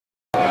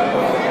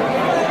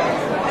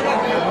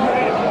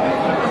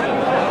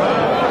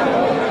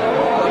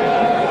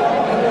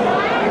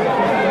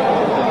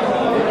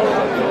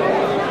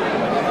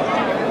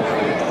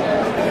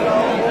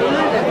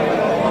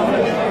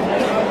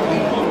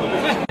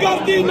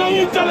गर्दी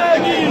नहीं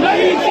चलेगी,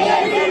 नहीं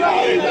चलेगी,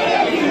 नहीं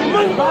चलेगी,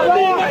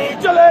 मनमानी नहीं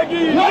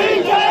चलेगी, नहीं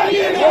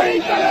चलेगी, नहीं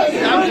चलेगी,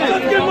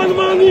 संसद की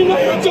मनमानी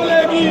नहीं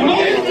चलेगी,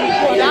 नहीं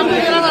चलेगी,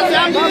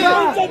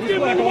 संसद की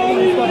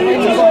मनमानी नहीं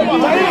चलेगी,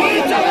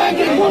 नहीं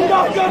चलेगी,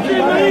 गुंडागर्दी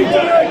नहीं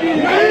चलेगी,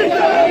 नहीं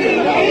चलेगी,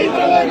 नहीं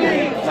चलेगी,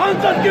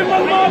 संसद की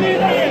मनमानी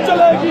नहीं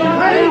चलेगी,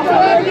 नहीं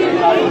चलेगी,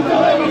 नहीं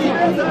चलेगी।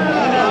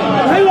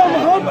 नहीं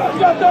हम बैठ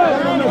जाते हैं,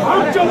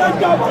 हम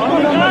चलेंगे हम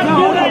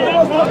दोनों को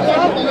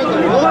जानते हैं।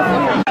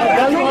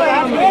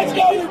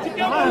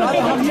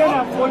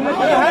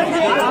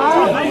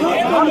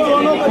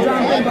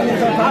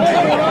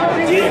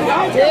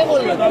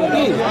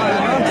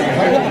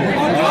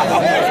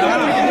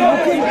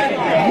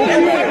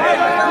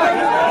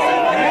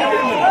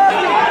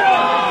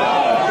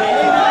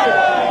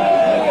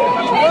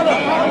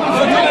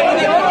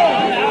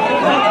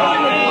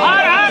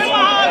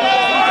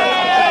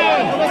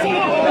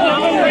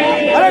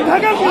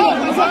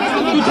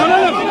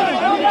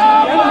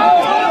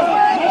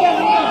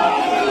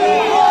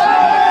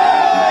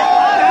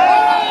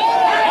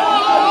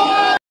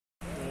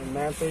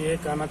 मैं तो ये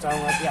कहना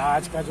चाहूँगा कि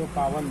आज का जो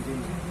पावन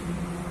दिन है,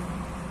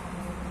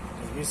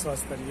 विश्व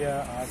स्तरीय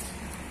आज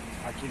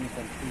हॉकी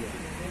निकलती है,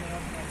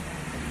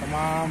 तो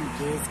तमाम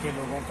देश के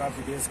लोगों का,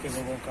 विदेश के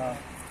लोगों का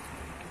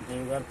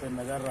देवघर पे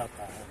नजर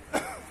रहता है।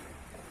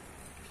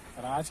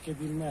 और आज के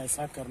दिन में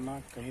ऐसा करना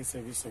कहीं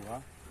से भी शोभा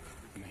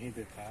नहीं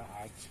देता है।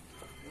 आज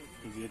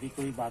यदि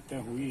कोई बातें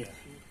हुई है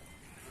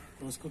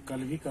तो उसको कल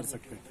भी कर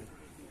सकते थे,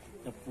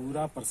 जब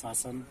पूरा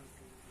प्रशासन,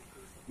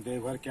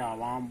 देवघर के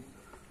आवाम,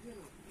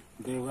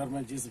 देवघर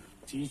में जिस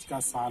चीज का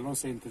सालों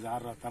से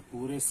इंतजार रहता,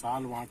 पूरे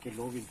साल वहाँ के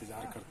लोग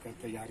इंतजार करते हैं,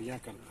 तैयारियां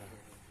करते हैं,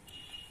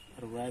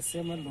 और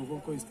वैसे में लोगों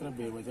को इस तरह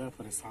बेवजह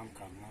परेशान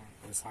करना,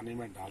 परेशानी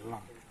में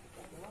डालना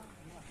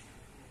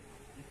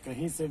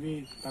कहीं से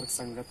भी तर्क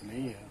संगत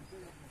नहीं है।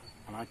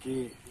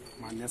 हालांकि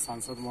माननीय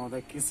सांसद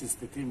महोदय किस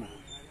स्थिति में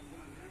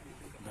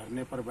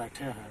धरने पर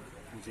बैठे हैं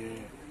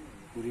मुझे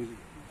पूरी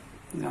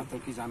बातों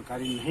की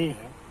जानकारी नहीं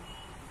है,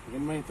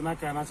 लेकिन मैं इतना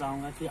कहना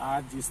चाहूँगा कि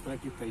आज जिस तरह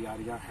की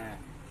तैयारियां हैं,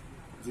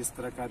 जिस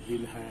तरह का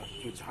दिन है,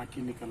 जो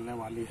झांकी निकलने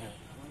वाली है,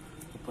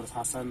 तो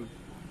प्रशासन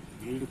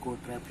भीड़ को,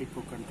 ट्रैफिक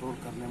को कंट्रोल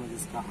करने में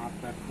जिसका हाथ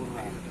पैर फूल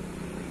रहा है,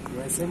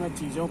 वैसे में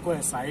चीज़ों को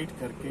एसाइड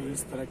करके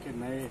इस तरह के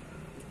नए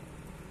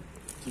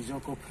चीज़ों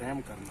को फ्रेम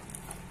करना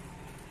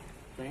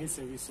कहीं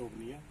से भी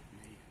शोभनीय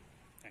नहीं है।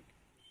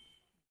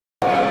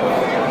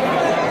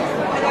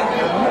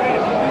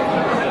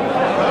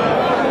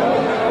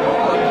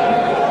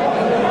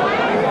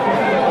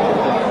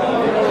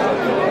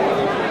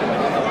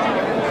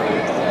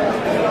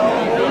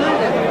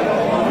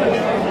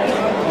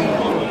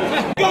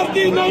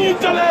 गर्दी नहीं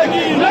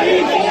चलेगी, नहीं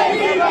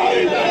चलेगी,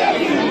 नहीं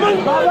चलेगी,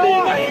 मनमानी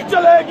नहीं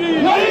चलेगी,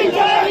 नहीं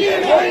चलेगी,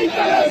 नहीं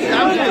चलेगी,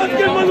 संसद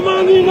की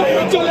मनमानी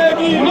नहीं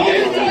चलेगी,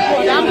 नहीं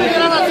चलेगी,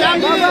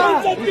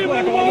 संसद की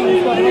मनमानी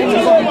नहीं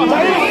चलेगी,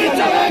 नहीं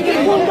चलेगी,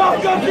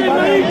 गुंडागर्दी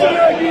नहीं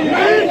चलेगी,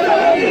 नहीं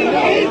चलेगी,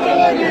 नहीं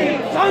चलेगी,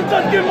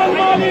 संसद की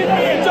मनमानी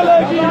नहीं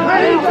चलेगी,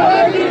 नहीं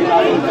चलेगी,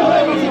 नहीं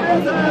चलेगी।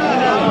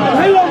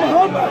 नहीं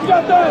हम बैठ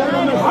जाते हैं,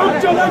 हम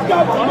चलेंगे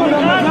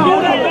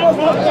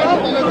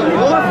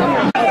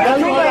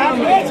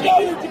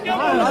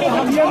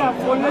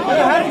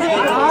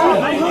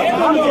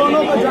हम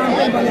दोनों को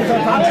जानते हैं।